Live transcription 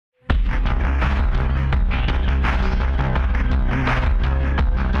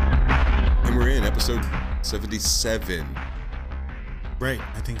episode 77. Right,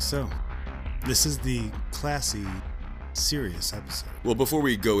 I think so. This is the classy, serious episode. Well, before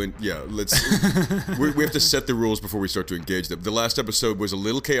we go in, let's we have to set the rules before we start to engage them. The last episode was a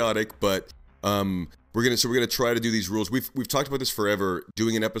little chaotic, but we're gonna try to do these rules. We've talked about this forever,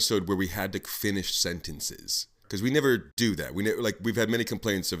 doing an episode where we had to finish sentences, because we never do that. We've had many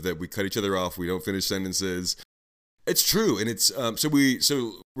complaints of that. We cut each other off. We don't finish sentences. It's true, and it's so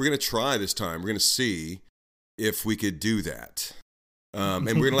we're gonna try this time. We're gonna see if we could do that, and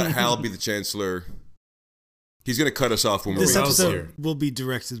we're gonna let Hal be the Chancellor. He's gonna cut us off when we're This here. episode will be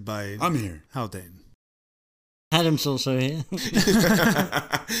directed by I'm here. Haldane. Adam's also here.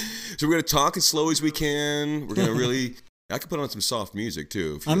 So we're gonna talk as slow as we can. We're gonna really. I could put on some soft music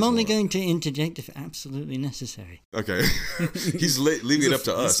too. If you I'm guys only want. going to interject if absolutely necessary. Okay, he's leaving it up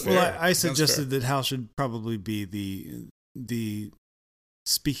to us. fair. Well, I Sounds suggested fair. that Hal should probably be the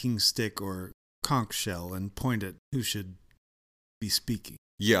speaking stick or conch shell and point at who should be speaking.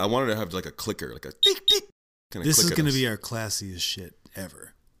 Yeah, I wanted to have like a clicker, like a tick tick. This is going to be our classiest shit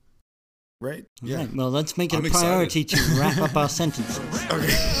ever. Right? Yeah. Right, well, let's make it I'm a priority to wrap up our sentences.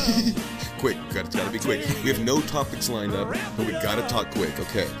 Okay. Quick, gotta be quick. We have no topics lined up, but we gotta talk quick.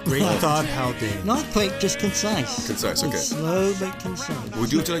 Okay. Great thought, Haldane. Not quick, just concise. Concise, okay. It's slow but concise. We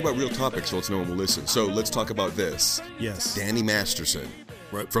do have to talk about real topics, so let's no one will listen. So let's talk about this. Yes. Danny Masterson,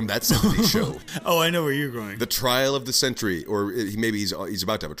 from that 70s show. Oh, I know where you're going. The trial of the century, or maybe he's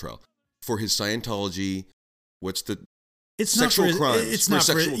about to have a trial for his Scientology. What's the It's sexual not for crimes? It's For not for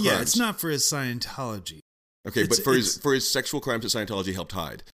sexual yeah. crimes. It's not for his Scientology. Okay, but for his sexual crimes that Scientology helped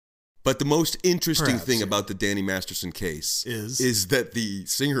hide. But the most interesting Perhaps, thing yeah. about the Danny Masterson case Is that the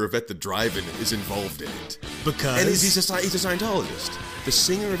singer of At the Drive-In is involved in it. Because And he's a Scientologist. The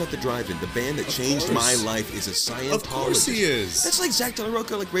singer of At the Drive-In, the band that changed my life, is a Scientologist. Of course he is. That's like Zach De La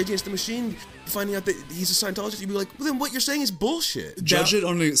Rocca, like Rage Against the Machine, finding out that he's a Scientologist. You'd be like, well, then what you're saying is bullshit. Judge it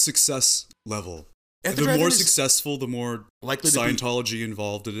on a success level. At the The Drive-In more is successful, the more likely to be- Scientology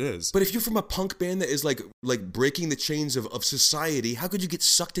involved it is. But if you're from a punk band that is like breaking the chains of society, how could you get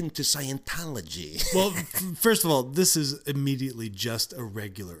sucked into Scientology? well, first of all, this is immediately just a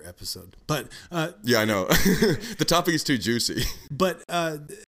regular episode. But Yeah, I know. The topic is too juicy. But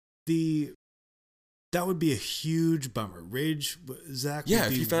that would be a huge bummer. Zach Yeah, would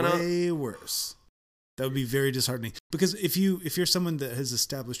if be you found out- way worse. That would be very disheartening. Because if you're someone that has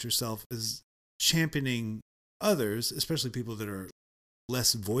established yourself as championing others, especially people that are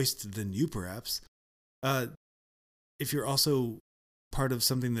less voiced than you, perhaps, if you're also part of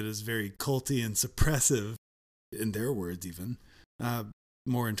something that is very culty and suppressive, in their words even,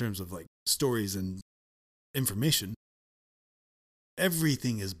 more in terms of like stories and information,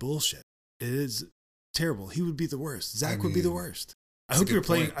 everything is bullshit. It is terrible. He would be the worst. Zach would be the worst. I hope you're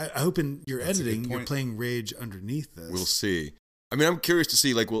playing. I hope in your That's a good editing you're point. playing Rage underneath this. We'll see. I mean, I'm curious to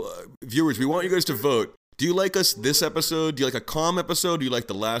see, viewers, we want you guys to vote. Do you like us this episode? Do you like a calm episode? Do you like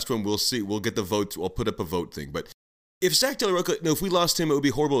the last one? We'll see. We'll get the votes. I'll put up a vote thing. But if Zach De La Rocca, if we lost him, it would be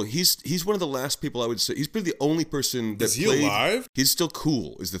horrible. He's one of the last people I would say. He's probably the only person that Is he played. alive? He's still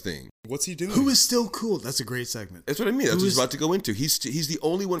cool, is the thing. What's he doing? Who is still cool? That's a great segment. That's what I mean. That's Who what he's is- about to go into. He's the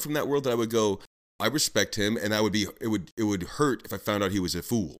only one from that world that I would go, I respect him, and it would hurt if I found out he was a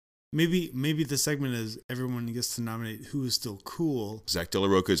fool. Maybe the segment is everyone gets to nominate who is still cool. Zach De La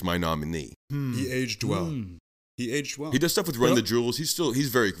Rocca is my nominee. He aged well. Hmm. He aged well. He does stuff with Run Well- the Jewels. He's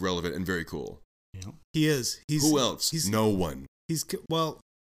very relevant and very cool. Yeah. He is. Who else? No one.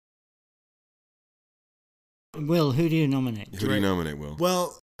 Will, who do you nominate? Who do you nominate, Will?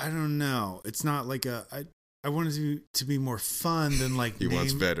 Well, I don't know. It's not like I wanted to be more fun than like He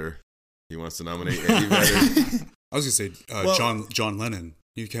wants name- better. He wants to nominate Eddie Vedder. I was gonna say Well- John Lennon.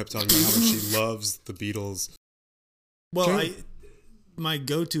 He kept talking about how much he loves the Beatles. Well, Sure. my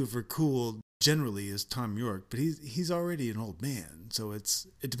go-to for cool generally is Tom York, but he's already an old man, so it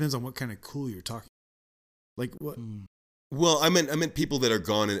depends on what kind of cool you're talking. Like what? Hmm. Well, I meant people that are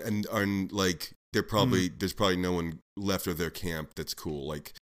gone and are like they're probably there's probably no one left of their camp that's cool.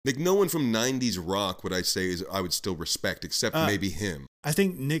 Like no one from '90s rock would I say is I would still respect except maybe him. I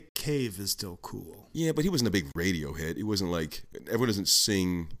think Nick Cave is still cool. Yeah, but he wasn't a big radio hit. He wasn't like everyone doesn't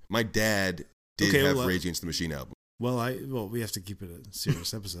sing. My dad did Okay, have well, Rage Against the Machine album. Well, we have to keep it a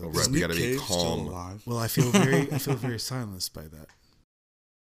serious episode. Oh, right. Is we Nick gotta be Cave calm. still alive? Well, I feel very silenced by that.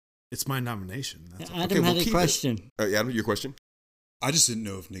 It's my nomination. That's all. Adam Okay, had we'll a keep question. Adam, your question? I just didn't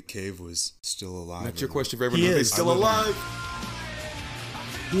know if Nick Cave was still alive. That's or your not. question for everyone. He Nobody's is. still I love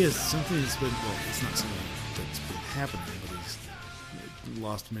alive. He is something that's been. Well, it's not something that's been happening, but he's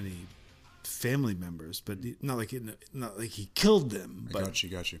lost many family members. But not like he killed them. I But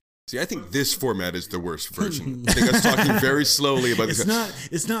got you. See, I think this format is the worst version. I think us talking very slowly about It's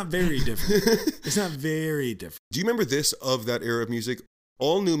not very different. It's not very different. Do you remember this of that era of music?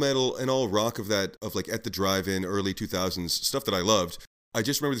 All new metal and all rock of like At the Drive-In, early 2000s, stuff that I loved. I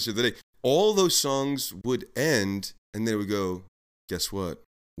just remember this the other day. All those songs would end, and they would go, guess what?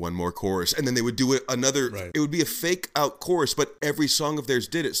 One more chorus. And then they would do another. Right. It would be a fake out chorus, but every song of theirs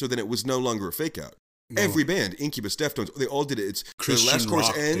did it, so then it was no longer a fake out. No. Every band, Incubus, Deftones, they all did it. It's Christian the last chorus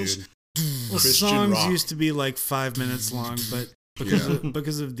rock, ends. Well, songs used to be like 5 minutes long, but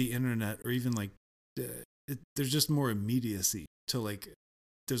because of the internet, or even like there's just more immediacy to like.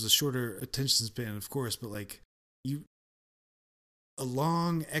 There's a shorter attention span, of course, but like a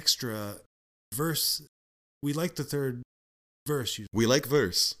long extra verse. We like the third verse. Usually. We like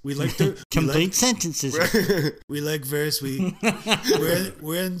verse. We like the complete sentences. We like verse.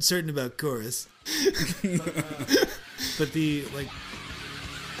 We're uncertain about chorus. But the like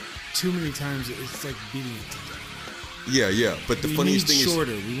too many times it's like beating it to death. Yeah. But the funniest thing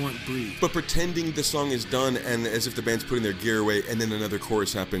shorter. We want breathe. But pretending the song is done and as if the band's putting their gear away and then another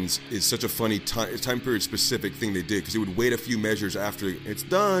chorus happens is such a funny time period specific thing they did, because it would wait a few measures after it's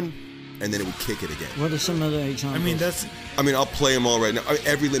done and then it would kick it again. What are some other examples? I mean, I'll play them all right now.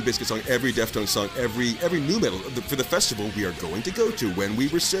 Every Limp Bizkit song, every Deftones song, every new metal for the festival we are going to go to when we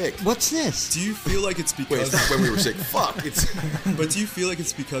were sick. What's this? Do you feel like it's because... Wait, it's not when we were sick. Fuck. But do you feel like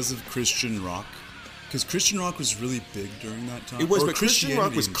it's because of Christian rock? Because Christian rock was really big during that time. It was, but Christian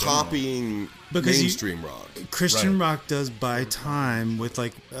rock was copying mainstream rock. Christian rock does buy time with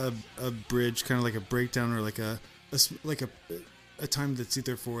like a bridge, kind of like a breakdown, or like a time that's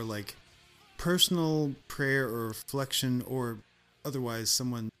either for like personal prayer or reflection, or otherwise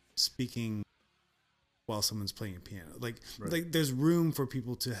someone speaking while someone's playing a piano. Like there's room for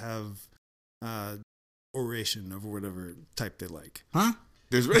people to have oration over whatever type they like. Huh?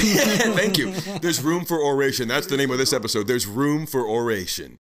 Thank you. There's room for oration. That's the name of this episode. There's room for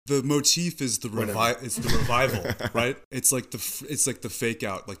oration. The motif is the revival, right? It's like the fake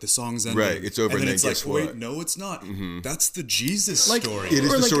out, like the song's ending, right? It's over, and then it's like, wait, no, it's not. Mm-hmm. That's the Jesus story. It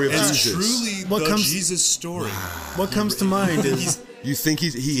is the story of Jesus. It's truly Jesus story. What comes to mind is you think he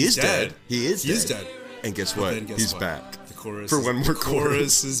is dead. He is dead. And guess what? He's back. Chorus for one more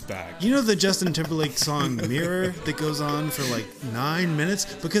chorus is back. You know the Justin Timberlake song Mirror that goes on for like 9 minutes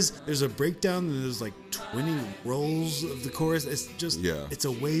because there's a breakdown and there's like 20 rolls of the chorus. It's just it's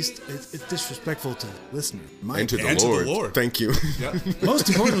a waste. It's disrespectful to the listener and to the Lord. Thank you. Yeah. Most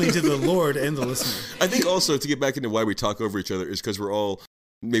importantly to the Lord and the listener. I think also to get back into why we talk over each other is because we're all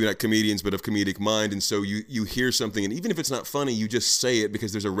maybe not comedians, but of comedic mind, and so you hear something, and even if it's not funny, you just say it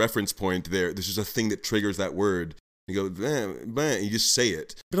because there's a reference point there. There's just a thing that triggers that word. You go, bam, bam, you just say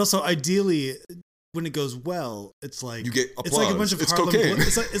it. But also, ideally, when it goes well, it's like you get applause. It's like a bunch of cocaine.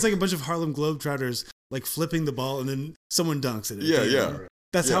 It's like a bunch of Harlem Globetrotters like flipping the ball, and then someone dunks it. Yeah.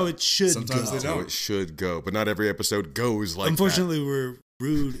 That's how it should Sometimes go. That's how it should go, but not every episode goes like Unfortunately, that. we're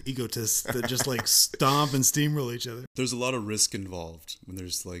rude egotists that just like stomp and steamroll each other. There's a lot of risk involved when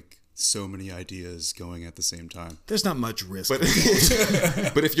there's like so many ideas going at the same time. There's not much risk. But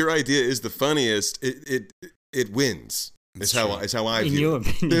if your idea is the funniest, it wins. It's how I view your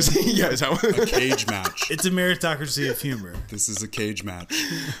opinion. It's how a cage match. It's a meritocracy of humor. This is a cage match.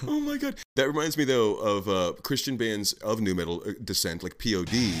 Oh my god. That reminds me though of Christian bands of nu metal descent like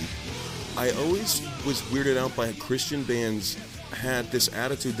POD. I always was weirded out by Christian bands had this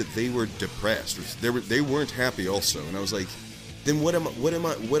attitude that they were depressed. They weren't happy also, and I was like, then what do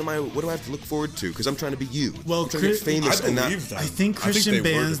I have to look forward to? Because I'm trying to be you. Well, I'm trying to get famous I believe that. I think Christian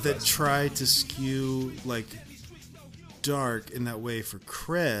bands that try to skew like dark in that way for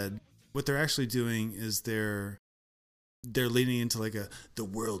cred, what they're actually doing is they're leaning into like the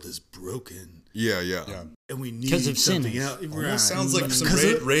world is broken. Yeah. And we need because of something sins. else. Right. Sounds like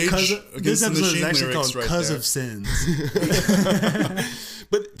some rage against this episode the is machine actually lyrics called right "Cause there. of Sins."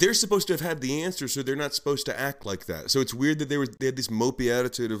 But they're supposed to have had the answer, so they're not supposed to act like that. So it's weird that they had this mopey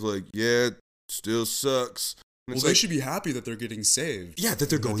attitude of like, yeah, it still sucks. Well, they should be happy that they're getting saved. Yeah, that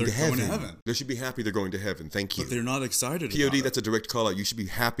they're going to heaven. They should be happy they're going to heaven. Thank you. But they're not excited POD, about it. that's a direct call out. You should be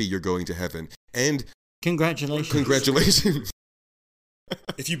happy you're going to heaven. And Congratulations.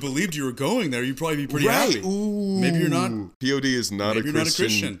 If you believed you were going there, you'd probably be pretty happy. Ooh. Maybe you're not. POD is not a Christian. Maybe you're not a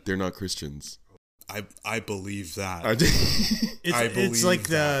Christian. They're not Christians. I believe that. It's like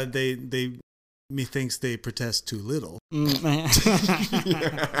they methinks they protest too little.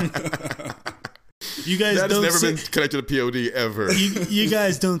 You guys that has don't never been connected to POD ever. You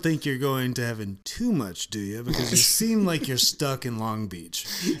guys don't think you're going to heaven too much, do you? Because you seem like you're stuck in Long Beach.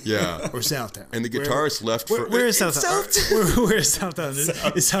 Yeah. Or Southtown. And the guitarist left for... Where is Southtown? Where is Southtown?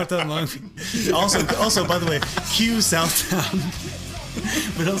 Is Southtown Long Beach? Also, by the way, cue Southtown.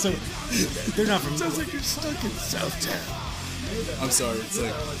 But also, they're not from... Sounds like you're stuck in Southtown. I'm sorry. It's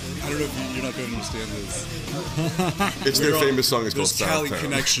like, I don't know if you're not going to understand this. It's their famous song. It's called Southtown. There's Cali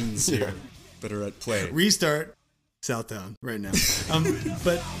connections here that are at play. Restart Southtown right now.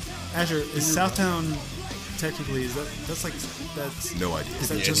 But Asher, is Southtown technically that's no idea. Is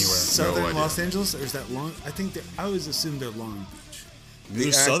that anywhere. just southern No idea. Los Angeles, or is that Long? I think I always assume they're Long Beach.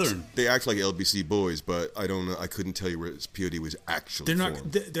 They're southern. They act like LBC boys, but I don't know. I couldn't tell you where POD was actually. They're not.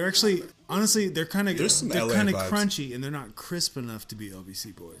 formed. They're actually, honestly, they're kind of LA vibes. crunchy, and they're not crisp enough to be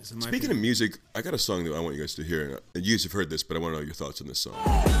LBC boys. Speaking of music, I got a song that I want you guys to hear. And you guys have heard this, but I want to know your thoughts on this song.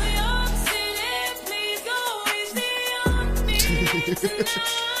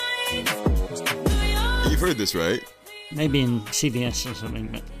 You've heard this, right? Maybe in CVS or something,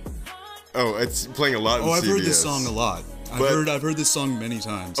 but Oh, it's playing a lot in CVS. I've heard this song a lot. I've heard this song many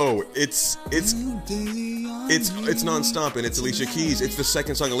times. Oh, it's nonstop, and it's Alicia Keys. It's the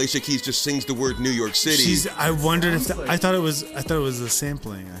second song. Alicia Keys just sings the word New York City. I wondered if I thought it was a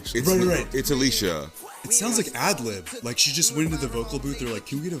sampling actually. Right. It's Alicia. It sounds like ad-lib. Like she just went into the vocal booth. They're like,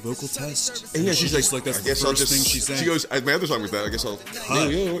 "Can we get a vocal test?" And yeah, she's like, that's I the guess I'll first just. thing she sang. She goes, my other song was that. I guess I'll.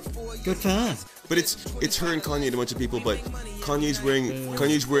 good for her. But it's her and Kanye and a bunch of people. But Kanye's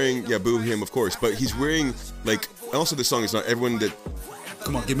wearing boo him, of course. But he's wearing like. Also, this song is not everyone that.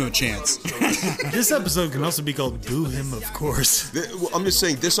 Come on, give him a chance. This episode can also be called "Boo Him," of course. I'm just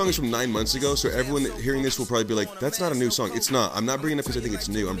saying, this song is from 9 months ago, so everyone hearing this will probably be like, that's not a new song. It's not. I'm not bringing it up because I think it's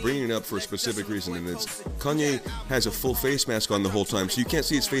new. I'm bringing it up for a specific reason, and it's Kanye has a full face mask on the whole time, so you can't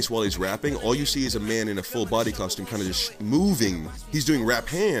see his face while he's rapping. All you see is a man in a full body costume kind of just moving. He's doing rap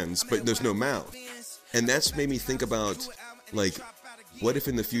hands, but there's no mouth. And that's made me think about, like, what if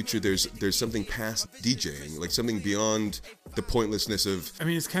in the future there's something past DJing, like something beyond the pointlessness of... I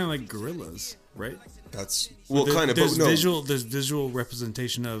mean, it's kind of like Gorillaz, right? That's There's visual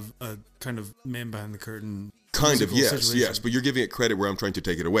representation of a kind of man behind the curtain. Kind of, yes, situation. yes, but you're giving it credit where I'm trying to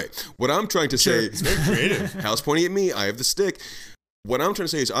take it away. What I'm trying to say... It's very creative. Hal's pointing at me, I have the stick. What I'm trying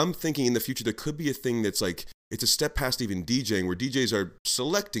to say is I'm thinking in the future there could be a thing that's like, it's a step past even DJing, where DJs are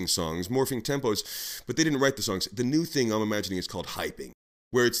selecting songs, morphing tempos, but they didn't write the songs. The new thing I'm imagining is called hyping,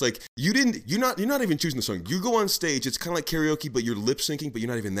 where it's like you're not even choosing the song. You go on stage, it's kind of like karaoke, but you're lip syncing, but you're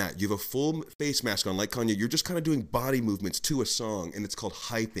not even that. You have a full face mask on, like Kanye. You're just kind of doing body movements to a song, and it's called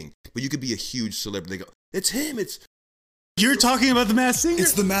hyping. But you could be a huge celebrity. They go, it's him. You're talking about the Masked Singer.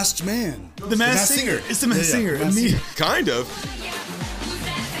 It's the Masked Man. The Masked Singer. It's the Masked Singer. Masked Singer. Kind of.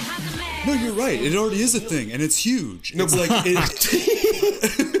 No, you're right. It already is a thing, and it's huge. No, it's like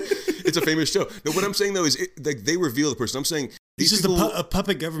it's a famous show. No, what I'm saying though is like they reveal the person. I'm saying He's these just people, a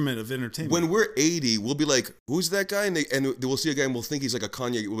puppet government of entertainment. when we're 80, we'll be like, "Who's that guy?" And we'll see a guy and we'll think he's like a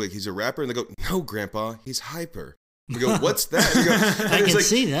Kanye. We'll be like, he's a rapper, and they go, "No, Grandpa, he's hyper." We go, "What's that?" And I can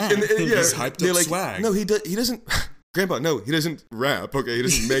see that. And, He's hyped up like, swag. No, he doesn't. Grandpa, no, he doesn't rap. Okay, he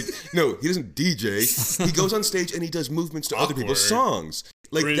doesn't make. No, he doesn't DJ. He goes on stage and he does movements to other people's songs.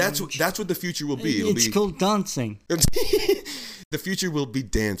 Like Cringe. that's what the future will be. It'll It's be called dancing. the future will be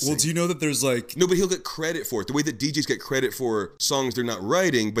dancing. Well, do you know that there's like No, but he'll get credit for it. The way that DJs get credit for songs they're not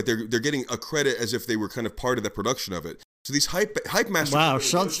writing, but they're getting a credit as if they were kind of part of the production of it. So these hype masters. Wow,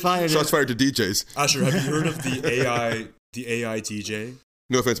 shots fired. Shots fired to DJs. Asher, have you heard of the AI DJ?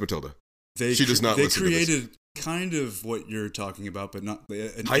 No offense, Matilda. She does not They listen to this. created kind of what you're talking about, but not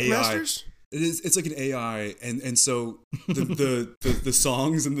an Hype AI. masters? It is. It's like an AI, and so the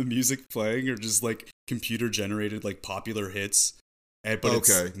songs and the music playing are just like computer generated, like popular hits, but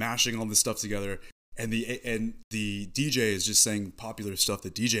it's mashing all this stuff together. And the DJ is just saying popular stuff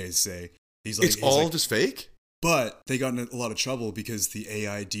that DJs say. It's all just fake? But they got in a lot of trouble because the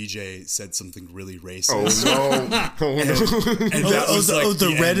AI DJ said something really racist. Oh no! And that was like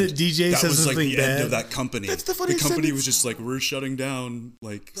the Reddit DJ that says was like something the bad. end of that company. That's the The funniest company sentence. was just like, we're shutting down.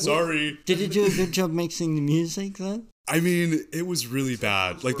 Like, sorry. Did it do a good job mixing the music though? I mean, it was really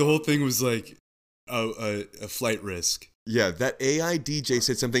bad. Like the whole thing was like a flight risk. Yeah, that AI DJ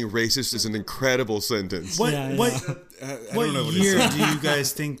said something racist is an incredible sentence. What Yeah, what I what don't know what year it said. do you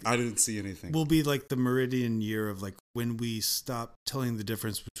guys think I didn't see anything. will be like the meridian year of like when we stop telling the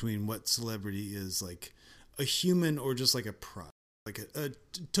difference between what celebrity is like a human or just like a prop, like a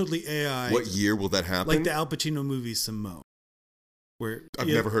totally AI? What year will that happen? Like the Al Pacino movie Simone. where I've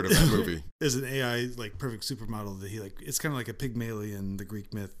never heard of that movie. There's an AI like perfect supermodel that it's kind of like a Pygmalion, the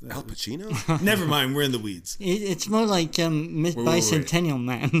Greek myth. Al Pacino? Never mind, we're in the weeds. It's more like Bicentennial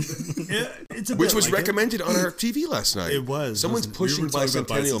Man. Which was recommended on our TV last night. It was. Someone's pushing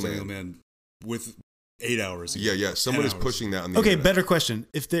Bicentennial Man with 8 hours. Yeah. Someone is pushing that on the internet. Better question.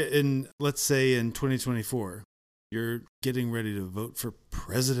 If let's say in 2024, you're getting ready to vote for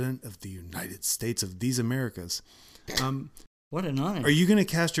President of the United States of these Americas. What an honor. Are you going to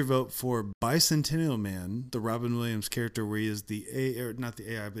cast your vote for Bicentennial Man, the Robin Williams character where he is not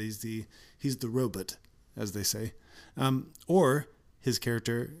the AI, but he's the robot, as they say, or his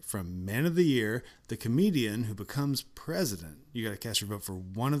character from Man of the Year, the comedian who becomes president? You got to cast your vote for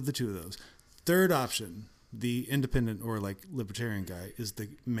one of the two of those. Third option, the independent or like libertarian guy, is the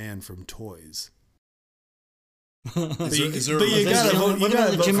man from Toys. Is there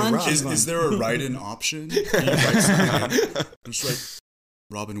a write-in option? Just like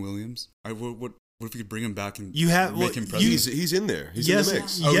Robin Williams. What if we could bring him back and make him president? He's in there. He's in the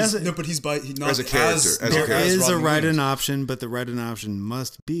mix. No, but he's not as a character. There is a write-in option, but the write-in option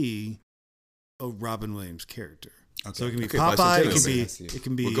must be a Robin Williams character. Okay. So it can be Popeye. It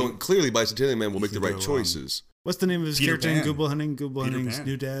can be. We're going clearly. Bicentennial Man will make the right choices. What's the name of his character in Good Will Hunting? Good Will Hunting's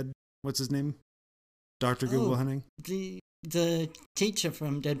new dad. What's his name? Dr. Good Will Hunting? The teacher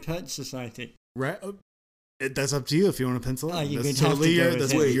from Dead Poets Society. Right. That's up to you if you want to pencil. That's totally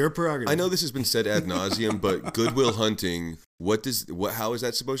your prerogative. I know this has been said ad nauseum, but Good Will Hunting, how is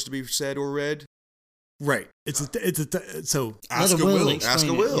that supposed to be said or read? Right. So ask a Will. Ask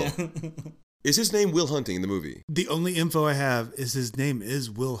a Will. Yeah. Is his name Will Hunting in the movie? The only info I have is his name is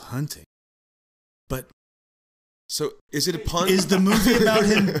Will Hunting. But so is it a pun? Is the movie about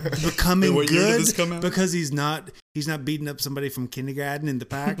him becoming good because he's not beating up somebody from kindergarten in the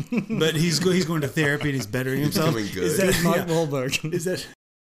park, but he's going to therapy and he's bettering himself? Becoming good. Is that Mark Wahlberg? Is that?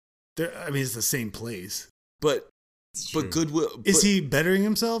 I mean, it's the same place. But Goodwill. Is he bettering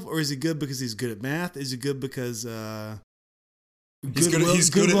himself, or is he good because he's good at math? Is he good because he's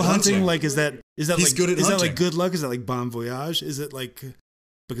good at hunting? Like is that he's like good at is hunting. that like good luck? Is that like bon voyage? Is it like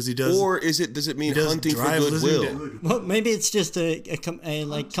because he does? Or does it mean hunting for goodwill? Well, maybe it's just a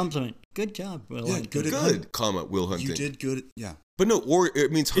like compliment. Good job, Will. Yeah, good, comma Will Hunting. You did good. Yeah, but no, or it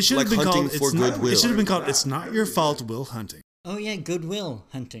means like hunting for goodwill. It should have been called "It's Not Your Fault, Will Hunting." Oh yeah, Goodwill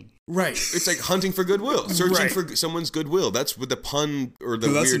Hunting. Right. It's like hunting for goodwill, searching for someone's goodwill. That's with the pun or the.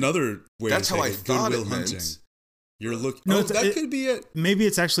 That's another way. That's to how take I thought it hunting. meant. You're looking. No, that could be it. Maybe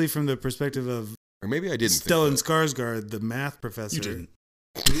it's actually from the perspective of. Or maybe I didn't. Stellan Skarsgård, the math professor. You didn't.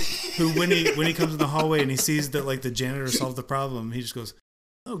 Who when he comes in the hallway and he sees that like the janitor solved the problem, he just goes,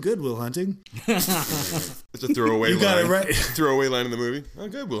 "Oh, good, Will Hunting." It's a throwaway line. You got it right. Throwaway line in the movie. Oh,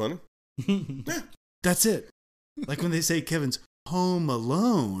 good, Will Hunting. Yeah. That's it. Like when they say Kevin's Home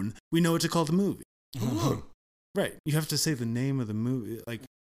Alone, we know what to call the movie. Home Alone. Right. You have to say the name of the movie, like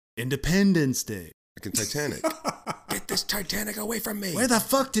Independence Day. Like in Titanic. Get this Titanic away from me. Where the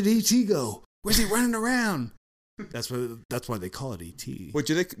fuck did E.T. go? Where's he running around? That's why they call it E.T. Wait,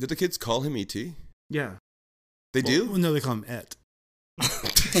 did the kids call him E.T.? Yeah. They do? Well, no, they call him Et.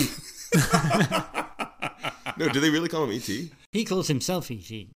 No, do they really call him E.T.? He calls himself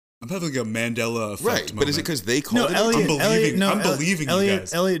E.T. I'm having like a Mandela effect right, moment. But is it because they call him Elliot? I'm believing you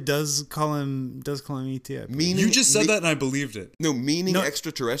guys. Elliot does call him E.T. You just said that and I believed it. No, meaning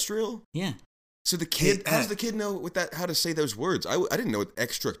extraterrestrial? Yeah. So the kid, how does the kid know how to say those words? I didn't know what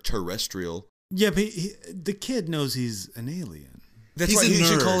extraterrestrial. Yeah, but the kid knows he's an alien. That's why he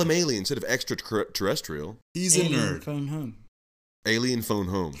should call him alien instead of extraterrestrial. He's a nerd. Phone home. Alien Phone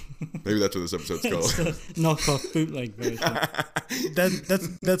Home. Maybe that's what this episode's called. Knockoff bootleg version.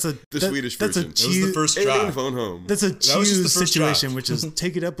 That's the Swedish version. That was the first draft. Alien Phone Home. That's a choose situation, which is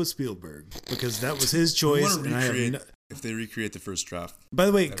take it up with Spielberg because that was his choice. If they recreate the first draft. By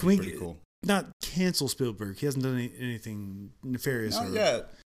the way, can we cool. not cancel Spielberg? He hasn't done anything nefarious. Not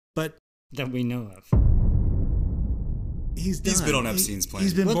yet. But that we know of. He's been on Epstein's plane.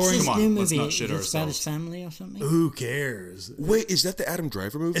 He's been boring. Come on, let's not shit ourselves. About his family or something? Who cares? Wait, is that the Adam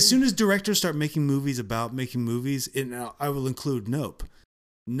Driver movie? As soon as directors start making movies about making movies, I will include Nope.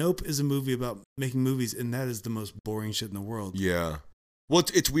 Nope is a movie about making movies, and that is the most boring shit in the world. Yeah. Well,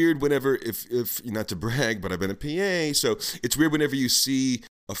 it's weird whenever, if not to brag, but I've been a PA, so it's weird whenever you see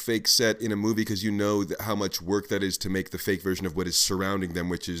a fake set in a movie because you know how much work that is to make the fake version of what is surrounding them,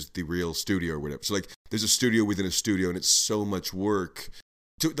 which is the real studio or whatever. So like there's a studio within a studio and it's so much work.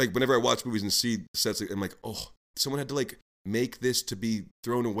 Like whenever I watch movies and see sets, I'm like, oh, someone had to like make this to be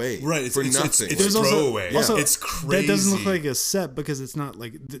thrown away for nothing. It's throwaway. Also, it's crazy. That doesn't look like a set because it's not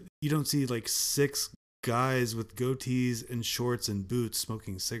like you don't see like 6 guys with goatees and shorts and boots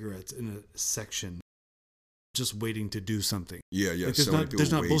smoking cigarettes in a section, just waiting to do something. Yeah, yeah. Like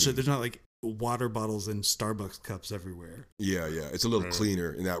there's not bullshit. There's not like water bottles and Starbucks cups everywhere. Yeah, yeah. It's a little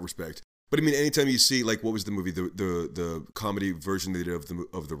cleaner in that respect. But I mean, anytime you see, like, what was the movie, the comedy version they did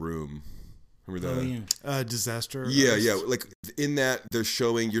of the Room? Remember that? Oh, yeah. Disaster. Yeah, yeah. Like in that,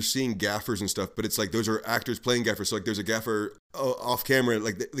 you're seeing gaffers and stuff, but it's like those are actors playing gaffers. So like, there's a gaffer off camera.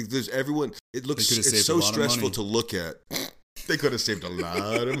 Like there's everyone. It's so stressful to look at. They could have saved a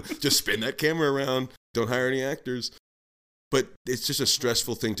lot of. Just spin that camera around. Don't hire any actors. But it's just a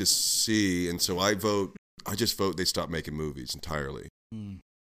stressful thing to see, and so I just vote they stop making movies entirely.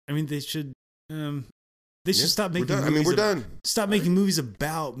 I mean, they should stop making movies. I mean, we're done. Stop making movies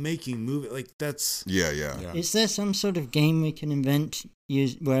about making movies. Like, that's... Yeah. Is there some sort of game we can invent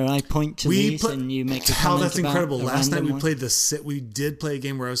where I point to these and you make a comment Hal, that's about incredible. Last night we did play a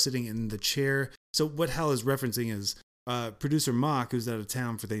game where I was sitting in the chair. So what Hal is referencing is producer Mock, who's out of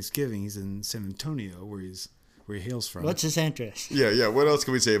town for Thanksgiving. He's in San Antonio, where he hails from. What's his address? Yeah. What else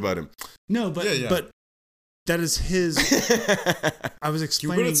can we say about him? No, but that is his. I was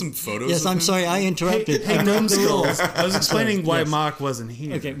explaining. Can we put some photos? Yes, I'm sorry, I interrupted. Hey, numbskulls. I was explaining why Mock wasn't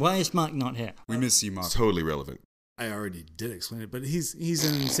here. Okay, why is Mock not here? We miss you, Mock. It's totally relevant. I already did explain it, but he's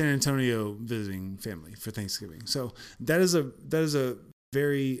in San Antonio visiting family for Thanksgiving. So that is a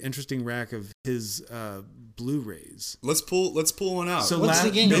very interesting rack of his Blu-rays. Let's pull one out. So What's the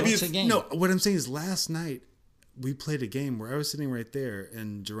game? No, what I'm saying is last night we played a game where I was sitting right there,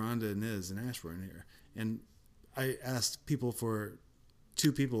 and Geronda, Niz, and Ash were in here, and I asked people for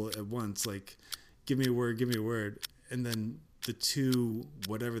 2 people at once, like, give me a word, and then the 2,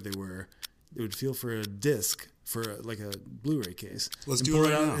 whatever they were, they would feel for a disc for like a Blu-ray case. Let's do it it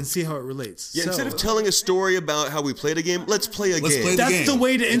right out now and see how it relates. Yeah, So, instead of telling a story about how we played a game, let's play a game. that's the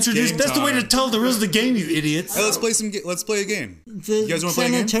way to introduce. That's the way to tell the rules of the game, you idiots. Hey, let's play a game. The You guys want to play a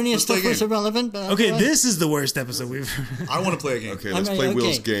San game? Antonio Let's play a stuff was game. irrelevant. But Okay, this is the worst episode we've. I want to play a game. Okay, let's play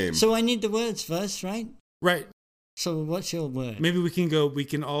Will's game. So I need the words first, right? Right. So what's your word? Maybe we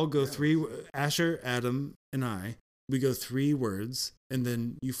can all go 3. Asher, Adam, and I. We go 3 words, and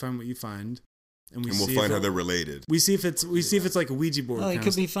then you find what you find, and we'll find how they're related. We see if it's like a Ouija board. Oh, it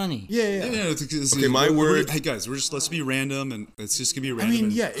could be funny. Yeah. Okay, my word. Hey guys, let's be random, and it's just gonna be random. I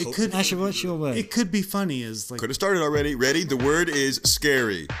mean, yeah, it could. Asher, what's your word? It could be funny as like. Could have started already. Ready? The word is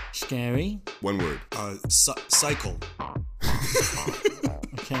scary. Scary. One word. Cycle.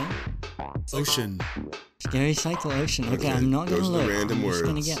 Okay. Ocean. Scary cycle ocean. Okay, Okay, I'm not gonna those are the look. random I'm just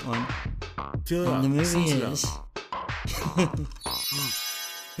gonna words. get one. Feel it And out. the movie Sense it is.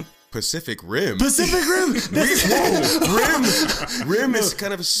 Pacific Rim. Pacific Rim. Rim is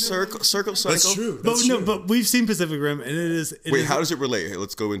kind of a circle. That's true. But we've seen Pacific Rim, and it is. Wait, how does it relate? Hey,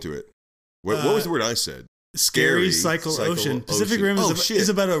 let's go into it. What was the word I said? Scary cycle ocean. Pacific Rim is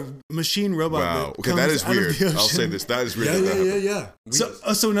about a machine robot. Wow. That Okay, that is comes out of weird. the ocean. I'll say this. That is really Yeah.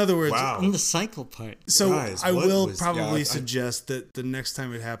 So in other words, Wow. On the cycle part. So Guys, I what will was- probably yeah, suggest that the next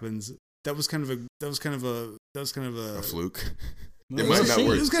time it happens, that was kind of a a fluke. Well, It might we'll not see.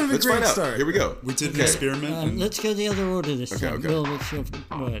 work. It was kind of a Let's great find out. start. Here we go. We did an experiment. Let's go the other order this time. okay. Will, what's your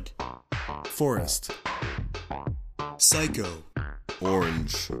word? Forest. Psycho.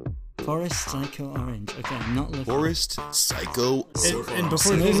 Orange. Forest, psycho, orange. Okay, I'm not looking. Forest, psycho, And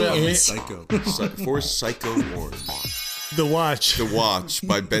before it Movie goes out, is- Psycho. Forest, psycho, orange. The Watch. The Watch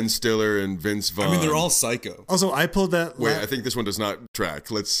by Ben Stiller and Vince Vaughn. I mean, they're all psycho. Also, I pulled that. Wait, I think this one does not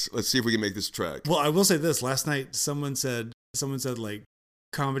track. Let's see if we can make this track. Well, I will say this. Last night, someone said like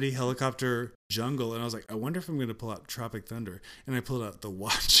comedy helicopter jungle, and I was like, I wonder if I'm going to pull out Tropic Thunder, and I pulled out The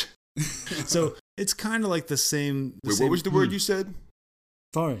Watch. So it's kind of like the same. Wait, what was the word you said?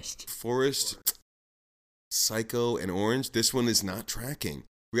 Forest. Forest, psycho, and orange. This one is not tracking.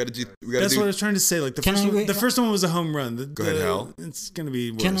 We got to do. That's what I was trying to say. Like the first one was a home run. Go ahead, Hal. It's going to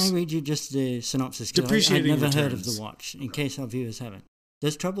be worse. Can I read you just the synopsis? 'Cause I've Depreciating never heard of returns. The Watch, in case our viewers haven't.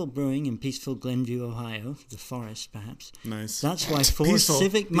 There's trouble brewing in peaceful Glenview, Ohio, the forest perhaps. Nice. That's why 4 Peaceful.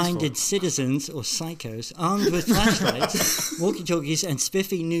 civic-minded citizens, or psychos, armed with flashlights, walkie-talkies, and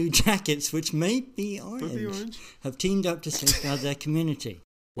spiffy new jackets, which may be orange, have teamed up to safeguard their community.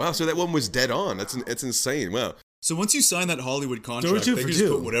 Wow, so that one was dead on. That's insane. Wow. So once you sign that Hollywood There were contract, 2 they for can just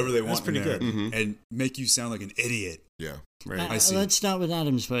 2. put whatever they That's want pretty in there good. and make you sound like an idiot. Yeah. Right. I see. Let's start with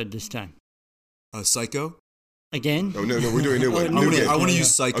Adam's word this time. Psycho? Again? Oh no, we're doing a new one. Oh, New game. I want to yeah.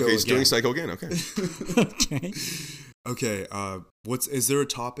 use psycho Okay, it's again. doing psycho again. Okay. Okay. Okay, is there a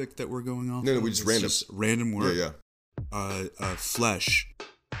topic that we're going off? No, of? we just It's random. Just random word. Yeah. Flesh.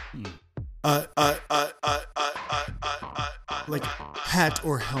 like hat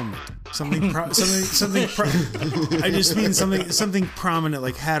or helmet. Something I just mean something prominent,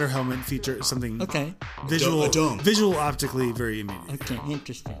 like hat or helmet feature something. Okay. Visual optically very immediate. Okay,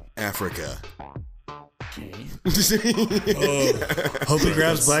 interesting. Africa. Okay. Hope he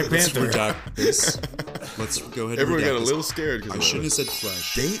grabs Black Panther. Let's go ahead. Everyone and got a little scared. I shouldn't have said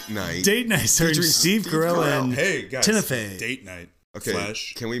Flesh. Date night. Date night starring Steve Carell and Hey guys, Tina Fey. Date night. Okay,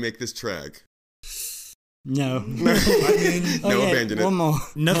 Flesh. can we make this track? No. I mean, No, abandon it. One more.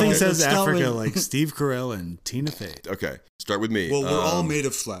 Nothing says let's start Africa with- like Steve Carell and Tina Fey. Okay, start with me. well, we're all made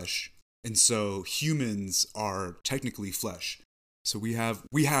of flesh, and so humans are technically flesh. So we have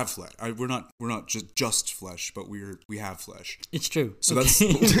flesh. We're not just flesh, but we have flesh. It's true. So that's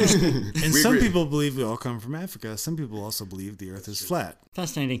And some people believe we all come from Africa. Some people also believe the Earth is flat.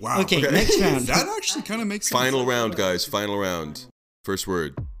 fascinating. Wow. Okay, Okay. next round. that actually kind of makes sense. Final round, guys. Final round. First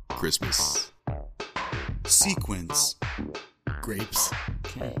word. Christmas. Sequence. Grapes.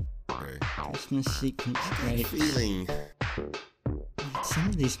 Okay. Okay. Christmas sequence. Great. Feeling. Some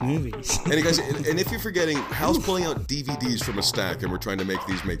of these movies. And guys, and if you're forgetting, Hal's pulling out DVDs from a stack, and we're trying to make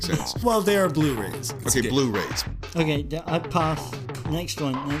these make sense. Well, they are Blu-rays. Okay, Blu-rays. Okay, I pass. Next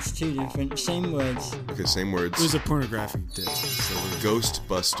one. That's two different. Same words. Okay, same It was words. a pornographic disc. So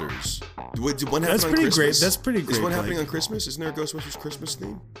Ghostbusters. Wait, did one That's happen on pretty Christmas? great. That's pretty Is great, one happening like- on Christmas? Isn't there a Ghostbusters Christmas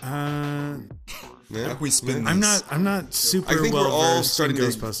theme? uh, How can we spin I'm this? not super I think well we're all versed in starting to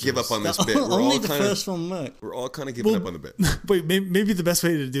Ghostbusters. give up on this bit. We're Only all the kind first of one worked. we're all kind of giving up on the bit. Wait, maybe the best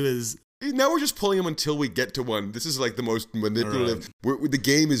way to do it is Now we're just pulling them until we get to one. This is like the most manipulative. The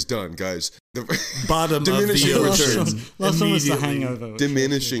game is done, guys. bottom Diminishing of the returns. ocean. Last one was The immediately. Hangover. which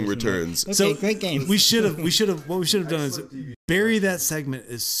Diminishing was- returns. Okay, So, great game. What we should have done is bury that segment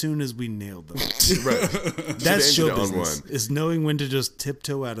as soon as we nailed them. Right. That's Should've show ended it on business. Is knowing when to just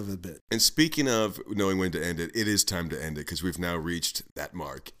tiptoe out of a bit. And speaking of knowing when to end it, it is time to end it because we've now reached that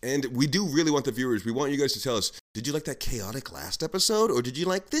mark. And we do really want the viewers, we want you guys to tell us, did you like that chaotic last episode or did you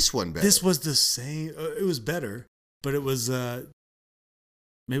like this one better? This was the same. It was better, but it was.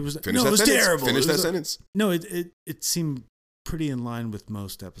 Maybe it was. Finish no, that it was sentence. terrible. Finish It that was- sentence. No, it seemed pretty in line with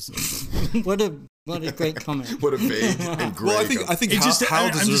most episodes. What a great comment. What a vague and great. Well, I think It Hal, just- Hal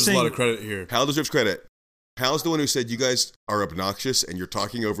I'm just deserves a lot saying- of credit here. Hal deserves credit. Hal's the one who said, you guys are obnoxious and you're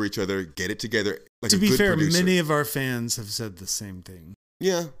talking over each other. Get it together. Like To a be good fair, producer. many of our fans have said the same thing.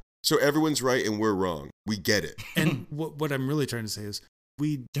 Yeah. So everyone's right and we're wrong. We get it. And what I'm really trying to say is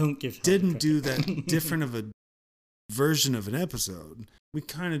we Don't give her didn't credit. do that different of a version of an episode. We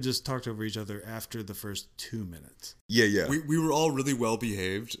kind of just talked over each other after the first 2 minutes. Yeah, yeah. We were all really well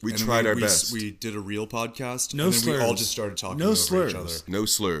behaved. We and then tried our best. We did a real podcast. No and then we all slurs. just started talking No over slurs. each other. No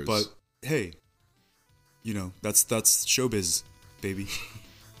slurs. But hey, you know that's showbiz, baby.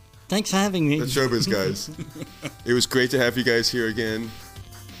 Thanks for having me. That's showbiz, guys. It was great to have you guys here again.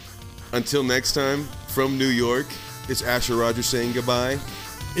 Until next time, from New York, it's Asher Rogers saying goodbye.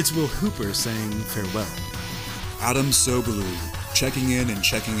 It's Will Hooper saying farewell. Adam Sobalu checking in and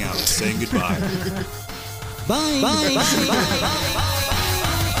checking out, saying goodbye. Bye. Bye. Bye. Bye. Bye.